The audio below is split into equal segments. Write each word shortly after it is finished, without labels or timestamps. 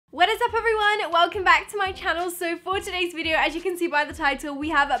everyone, welcome back to my channel. So for today's video, as you can see by the title, we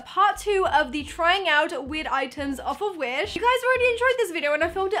have a part 2 of the trying out weird items off of Wish. You guys already enjoyed this video and I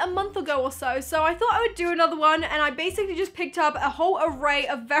filmed it a month ago or so I thought I would do another one, and I basically just picked up a whole array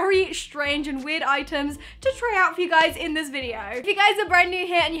of very strange and weird items to try out for you guys in this video. If you guys are brand new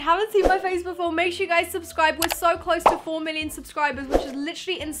here and you haven't seen my face before, make sure you guys subscribe. We're so close to 4 million subscribers, which is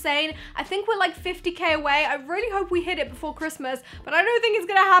literally insane. I think we're like 50k away. I really hope we hit it before Christmas, but I don't think it's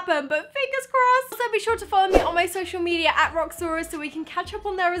gonna happen, but fingers crossed. Also, be sure to follow me on my social media at Roxxsaurus so we can catch up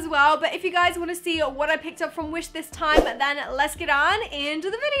on there as well. But if you guys want to see what I picked up from Wish this time, then let's get on into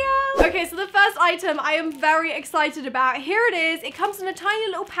the video. Okay, so the first item I am very excited about. Here it is. It comes in a tiny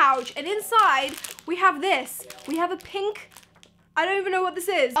little pouch, and inside we have this. We have a pink, I don't even know what this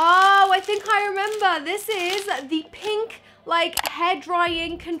is. Oh, I think I remember. This is the pink like hair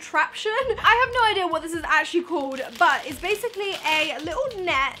drying contraption. I have no idea what this is actually called, but it's basically a little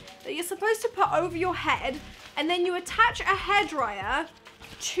net that you're supposed to put over your head, and then you attach a hairdryer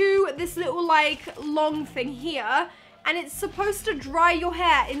to this little like long thing here, and it's supposed to dry your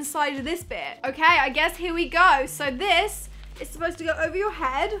hair inside of this bit. Okay, I guess here we go. So this is supposed to go over your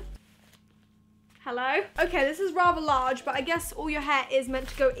head. Hello? Okay, this is rather large, but I guess all your hair is meant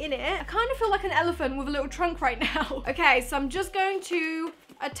to go in it. I kind of feel like an elephant with a little trunk right now. Okay, so I'm just going to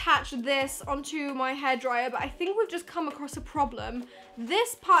attach this onto my hairdryer, but I think we've just come across a problem.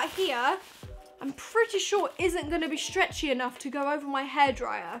 This part here, I'm pretty sure isn't going to be stretchy enough to go over my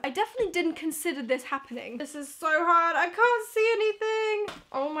hairdryer. I definitely didn't consider this happening. This is so hard. I can't see anything.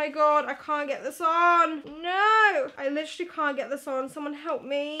 Oh my god, I can't get this on. No, I literally can't get this on. Someone help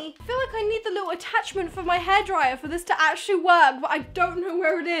me. I feel like I need the little attachment for my hairdryer for this to actually work, but I don't know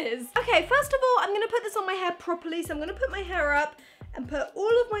where it is. Okay, first of all, I'm going to put this on my hair properly. So I'm going to put my hair up and put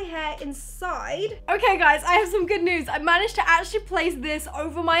all of my hair inside. Okay guys, I have some good news. I managed to actually place this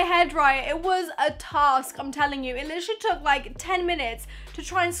over my hairdryer. It was a task, I'm telling you. It literally took like 10 minutes to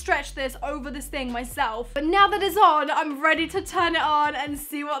try and stretch this over this thing myself. But now that it's on, I'm ready to turn it on and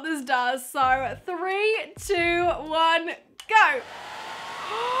see what this does. So 3, 2, 1, go.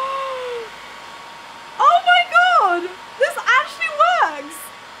 Oh my god, this actually works.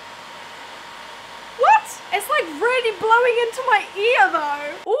 What? It's like really blowing into my ear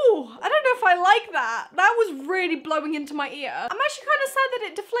though. Ooh, I don't know if I like that. That was really blowing into my ear. I'm actually kind of sad that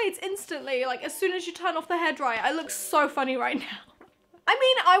it deflates instantly, like as soon as you turn off the hairdryer. I look so funny right now. I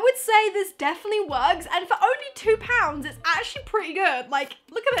mean, I would say this definitely works, and for only £2, it's actually pretty good. Like,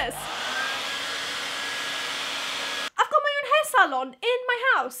 look at this. I've got my own hair salon in my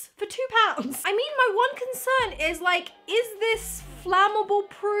house for £2. I mean, my one concern is like, is this flammable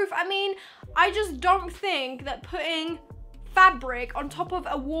proof? I mean, I just don't think that putting fabric on top of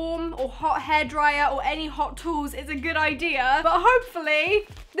a warm or hot hairdryer or any hot tools is a good idea, but hopefully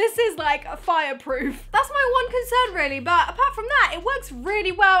this is like a fireproof. That's my one concern really, but apart from that, it works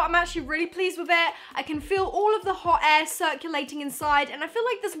really well. I'm actually really pleased with it. I can feel all of the hot air circulating inside, and I feel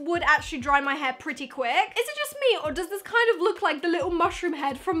like this would actually dry my hair pretty quick. Is it just me, or does this kind of look like the little mushroom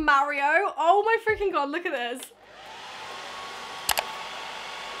head from Mario? Oh my freaking god, look at this.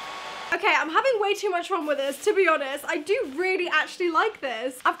 Okay, I'm having way too much fun with this, to be honest. I do really actually like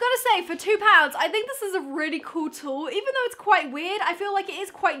this. I've got to say, for £2, I think this is a really cool tool. Even though it's quite weird, I feel like it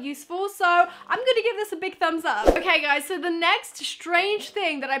is quite useful. So I'm going to give this a big thumbs up. Okay, guys, so the next strange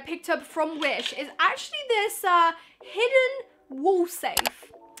thing that I picked up from Wish is actually this hidden wall safe.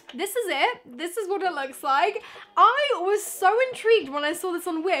 This is it. This is what it looks like. I was so intrigued when I saw this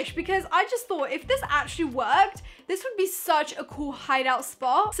on Wish because I just thought if this actually worked, this would be such a cool hideout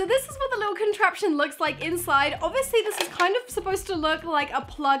spot. So this is what the little contraption looks like inside. Obviously, this is kind of supposed to look like a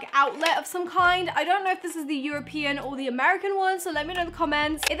plug outlet of some kind. I don't know if this is the European or the American one, so let me know in the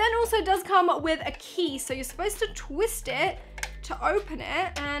comments. It then also does come with a key, so you're supposed to twist it to open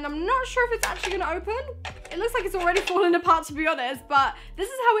it, and I'm not sure if it's actually gonna open. It looks like it's already fallen apart, to be honest, but this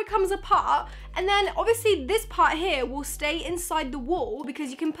is how it comes apart. And then obviously this part here will stay inside the wall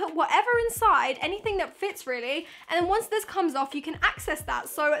because you can put whatever inside, anything that fits really, and then once this comes off you can access that.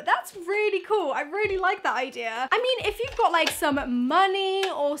 So that's really cool. I really like that idea. I mean, if you've got like some money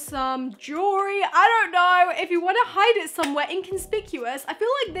or some jewelry, I don't know, if you want to hide it somewhere inconspicuous, I feel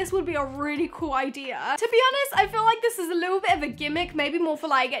like this would be a really cool idea. To be honest, I feel like this is a little bit of a gimmick, maybe more for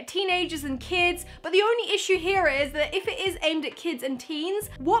like teenagers and kids, but the only issue here is that if it is aimed at kids and teens,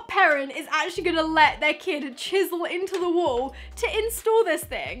 what parent is actually gonna let their kid chisel into the wall to install this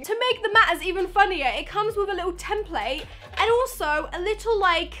thing? To make the matters even funnier, it comes with a little template and also a little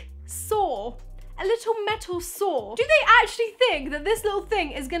like saw, a little metal saw. Do they actually think that this little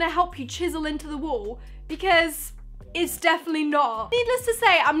thing is gonna help you chisel into the wall? Because it's definitely not. Needless to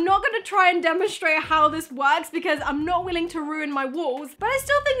say, I'm not gonna try and demonstrate how this works because I'm not willing to ruin my walls, but I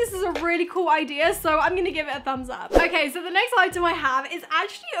still think this is a really cool idea, so I'm gonna give it a thumbs up. Okay, so the next item I have is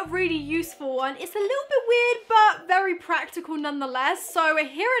actually a really useful one. It's a little bit weird, but very practical nonetheless. So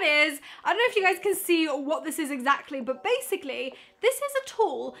here it is. I don't know if you guys can see what this is exactly, but basically, this is a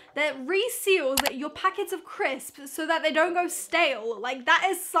tool that reseals your packets of crisps so that they don't go stale. Like, that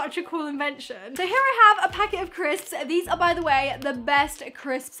is such a cool invention. So here I have a packet of crisps. These are, by the way, the best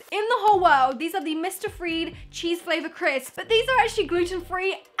crisps in the whole world. These are the Mr. Freed cheese flavor crisps, but these are actually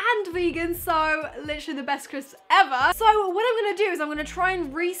gluten-free and vegan, so literally the best crisps ever. So what I'm gonna do is I'm gonna try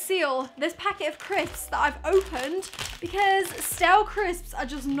and reseal this packet of crisps that I've opened because stale crisps are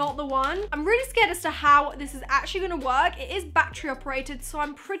just not the one. I'm really scared as to how this is actually gonna work. It is battery operated, so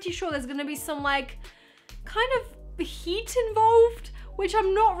I'm pretty sure there's gonna be some like kind of heat involved, which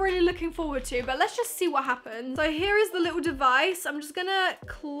I'm not really looking forward to, but let's just see what happens. So here is the little device. I'm just gonna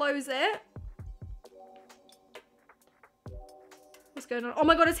close it. What's going on? Oh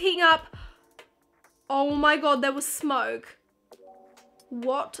my God, it's heating up. Oh my God, there was smoke.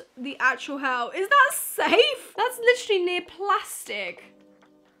 What the actual hell? Is that safe? That's literally near plastic.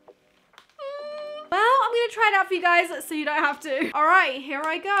 Well, I'm gonna try it out for you guys so you don't have to. All right, here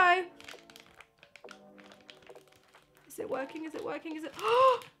I go. Is it working? Is it working? Is it?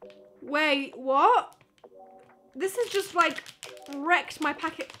 Wait, what? This has just like wrecked my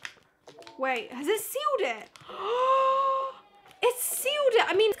packet. Wait, has it sealed it? It's sealed it.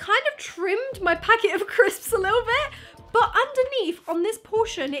 I mean, it's kind of trimmed my packet of crisps a little bit, but underneath on this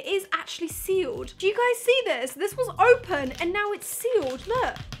portion, it is actually sealed. Do you guys see this? This was open and now it's sealed.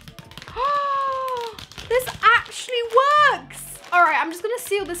 Look. This actually works. All right, I'm just gonna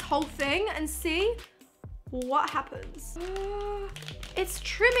seal this whole thing and see what happens. It's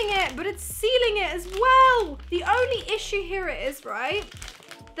trimming it, but it's sealing it as well. The only issue here is, right,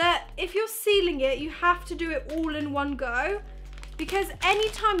 that if you're sealing it, you have to do it all in one go, because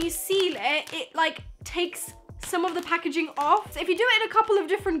anytime you seal it, it like takes some of the packaging off. So if you do it in a couple of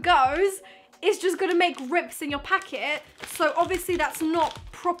different goes, it's just gonna make rips in your packet. So obviously that's not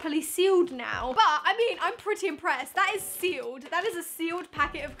properly sealed now. But I mean, I'm pretty impressed. That is sealed. That is a sealed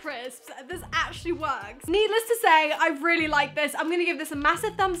packet of crisps. This actually works. Needless to say, I really like this. I'm gonna give this a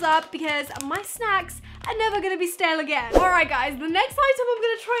massive thumbs up because my snacks are never gonna be stale again. All right, guys, the next item I'm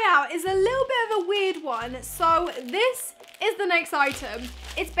gonna try out is a little bit of a weird one. So this is the next item.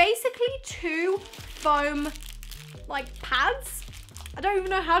 It's basically two foam like pads. I don't even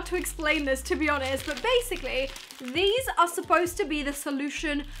know how to explain this, to be honest, but basically these are supposed to be the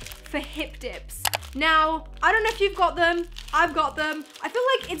solution for hip dips. Now, I don't know if you've got them, I've got them. I feel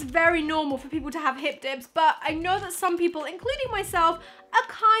like it's very normal for people to have hip dips, but I know that some people, including myself, are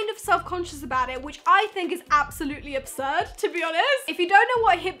kind of self-conscious about it, which I think is absolutely absurd, to be honest. If you don't know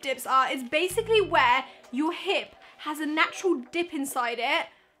what hip dips are, it's basically where your hip has a natural dip inside it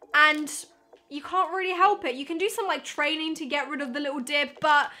and you can't really help it. You can do some like training to get rid of the little dip,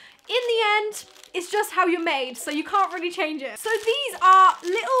 but in the end, it's just how you're made, so you can't really change it. So these are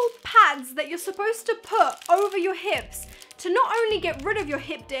little pads that you're supposed to put over your hips to not only get rid of your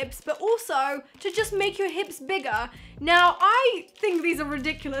hip dips, but also to just make your hips bigger. Now, I think these are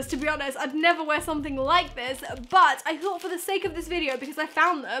ridiculous, to be honest. I'd never wear something like this, but I thought for the sake of this video, because I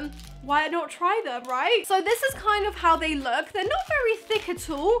found them, why not try them, right? So this is kind of how they look. They're not very thick at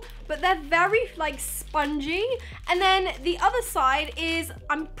all, but they're very like spongy. And then the other side is,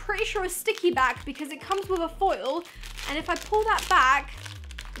 I'm pretty sure, a sticky back because it comes with a foil. And if I pull that back,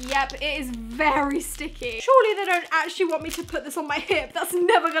 yep, it is very sticky. Surely they don't actually want me to put this on my hip. That's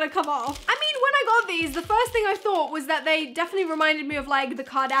never gonna come off. I mean, when I got these, the first thing I thought was that they definitely reminded me of like the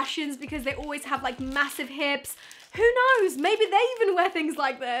Kardashians because they always have like massive hips. Who knows? Maybe they even wear things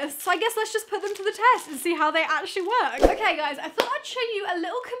like this. So I guess let's just put them to the test and see how they actually work. Okay, guys, I thought I'd show you a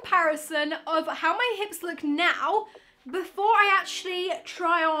little comparison of how my hips look now before I actually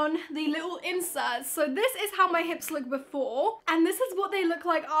try on the little inserts. So this is how my hips look before, and this is what they look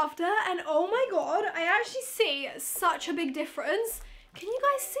like after, and oh my god, I actually see such a big difference. Can you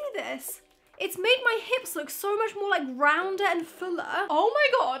guys see this? It's made my hips look so much more like rounder and fuller. Oh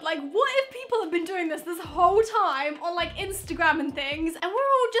my god, like what if people have been doing this whole time on like Instagram and things, and we're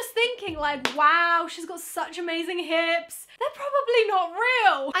all just thinking like, wow, she's got such amazing hips. They're probably not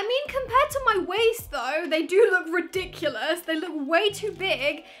real. I mean, compared to my waist though, they do look ridiculous. They look way too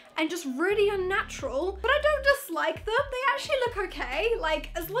big and just really unnatural, but I don't dislike them. They actually look okay, like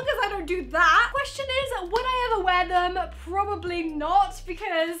as long as I don't do that. Question is, would I ever wear them? Probably not,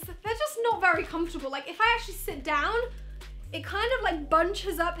 because they're just not very comfortable. Like if I actually sit down, it kind of like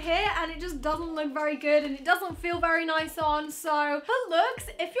bunches up here and it just doesn't look very good and it doesn't feel very nice on. So for looks,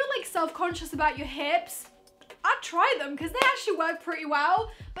 if you're like self-conscious about your hips, I'd try them because they actually work pretty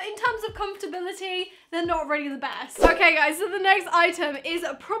well. But in terms of comfortability, they're not really the best. Okay guys, so the next item is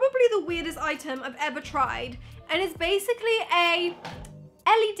probably the weirdest item I've ever tried. And it's basically a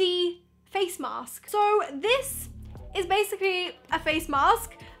LED face mask. So this is basically a face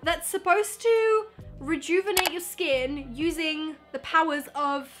mask that's supposed to rejuvenate your skin using the powers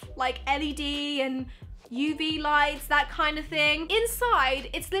of like LED and UV lights, that kind of thing. Inside,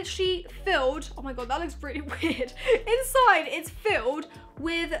 it's literally filled, oh my god, that looks really weird. Inside, it's filled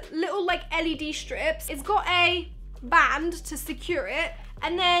with little like LED strips. It's got a band to secure it,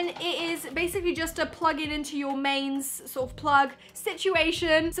 and then it is basically just a plug it into your mains sort of plug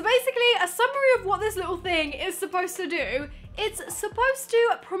situation. So basically, a summary of what this little thing is supposed to do. It's supposed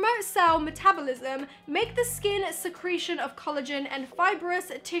to promote cell metabolism, make the skin secretion of collagen and fibrous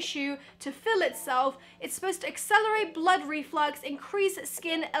tissue to fill itself. It's supposed to accelerate blood reflux, increase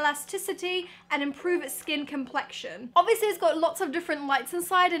skin elasticity, and improve skin complexion. Obviously, it's got lots of different lights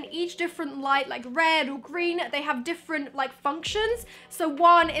inside, and each different light, like red or green, they have different like functions. So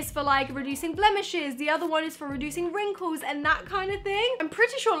one is for like reducing blemishes, the other one is for reducing wrinkles and that kind of thing. I'm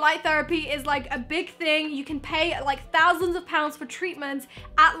pretty sure light therapy is like a big thing. You can pay like thousands of pounds for treatments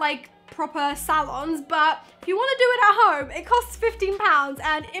at like proper salons, but if you want to do it at home, it costs £15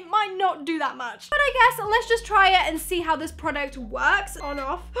 and it might not do that much. But I guess let's just try it and see how this product works. On,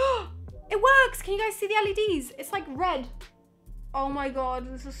 off. It works! Can you guys see the LEDs? It's like red. Oh my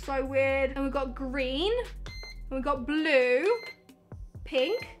god, this is so weird. And we've got green, and we've got blue,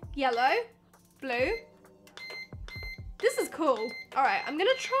 pink, yellow, blue. This is cool. All right, I'm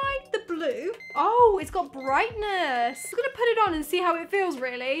gonna try the blue. Oh, it's got brightness. I'm gonna put it on and see how it feels,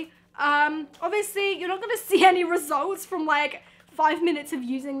 really. Obviously, you're not gonna see any results from like 5 minutes of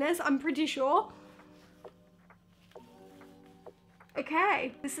using this, I'm pretty sure.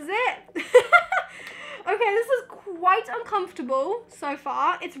 Okay, this is it. Okay, this is quite uncomfortable so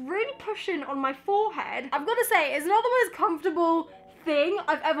far. It's really pushing on my forehead. I've got to say, it's not the most comfortable thing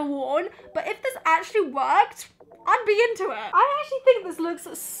I've ever worn, but if this actually worked, I'd be into it. I actually think this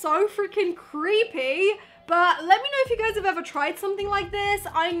looks so freaking creepy, but let me know if you guys have ever tried something like this.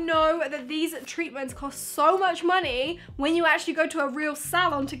 I know that these treatments cost so much money when you actually go to a real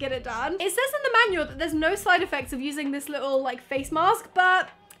salon to get it done. It says in the manual that there's no side effects of using this little like face mask, but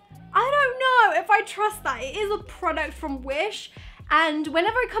I don't know if I trust that. It is a product from Wish, and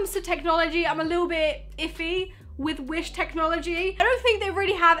whenever it comes to technology, I'm a little bit iffy with Wish technology. I don't think they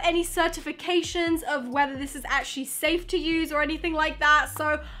really have any certifications of whether this is actually safe to use or anything like that,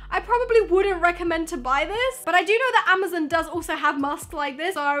 so I probably wouldn't recommend to buy this. But I do know that Amazon does also have masks like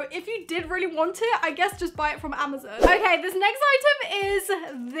this, so if you did really want it, I guess just buy it from Amazon. Okay, this next item is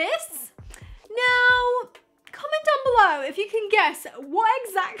this. Now, comment down below if you can guess what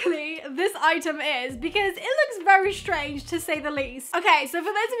exactly this item is, because it looks very strange to say the least. Okay, so for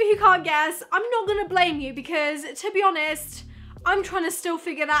those of you who can't guess, I'm not gonna blame you because, to be honest, I'm trying to still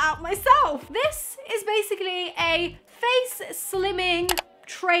figure that out myself. This is basically a face slimming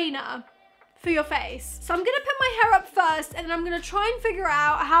trainer for your face. So I'm gonna put my hair up first and then I'm gonna try and figure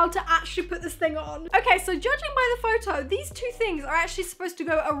out how to actually put this thing on. Okay, so judging by the photo, these two things are actually supposed to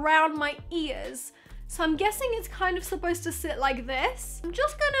go around my ears. So I'm guessing it's kind of supposed to sit like this. I'm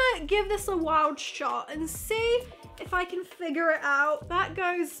just gonna give this a wild shot and see if I can figure it out. That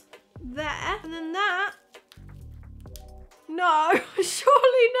goes there, and then that. No,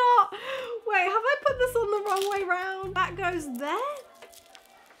 surely not. Wait, have I put this on the wrong way round? That goes there?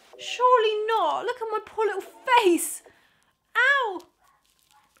 Surely not. Look at my poor little face. Ow.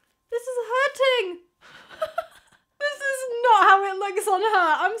 This is hurting. This is not how it looks on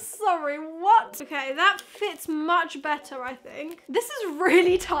her. I'm sorry, what? Okay, that fits much better, I think. This is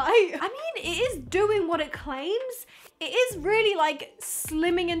really tight. I mean, it is doing what it claims. It is really like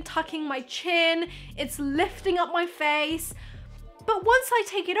slimming and tucking my chin. It's lifting up my face. But once I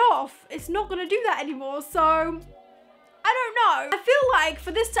take it off, it's not gonna do that anymore, so I don't know. I feel like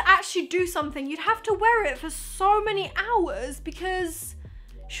for this to actually do something, you'd have to wear it for so many hours because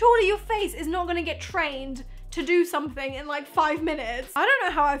surely your face is not gonna get trained to do something in like 5 minutes. I don't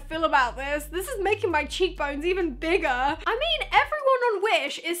know how I feel about this. This is making my cheekbones even bigger. I mean, everyone on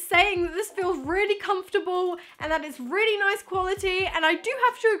Wish is saying that this feels really comfortable and that it's really nice quality, and I do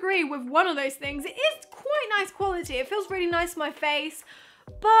have to agree with one of those things. It is quite nice quality. It feels really nice on my face,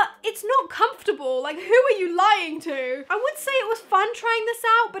 but it's not comfortable. Like, who are you lying to? I would say it was fun trying this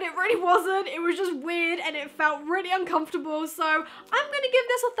out, but it really wasn't. It was just weird and it felt really uncomfortable. So I'm gonna give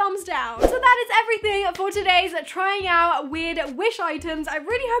this a thumbs down. So that is everything for today's trying out weird Wish items. I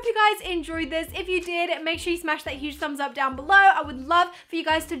really hope you guys enjoyed this. If you did, make sure you smash that huge thumbs up down below. I would love for you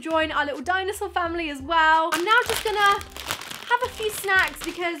guys to join our little dinosaur family as well. I'm now just gonna have a few snacks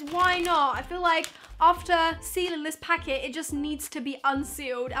because why not? I feel like after sealing this packet, it just needs to be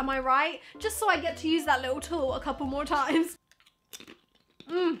unsealed, am I right? Just so I get to use that little tool a couple more times.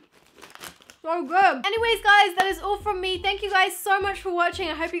 So good. Anyways, guys, that is all from me. Thank you guys so much for watching.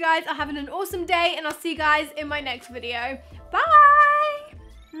 I hope you guys are having an awesome day, and I'll see you guys in my next video. Bye!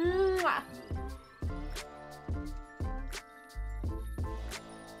 Mwah.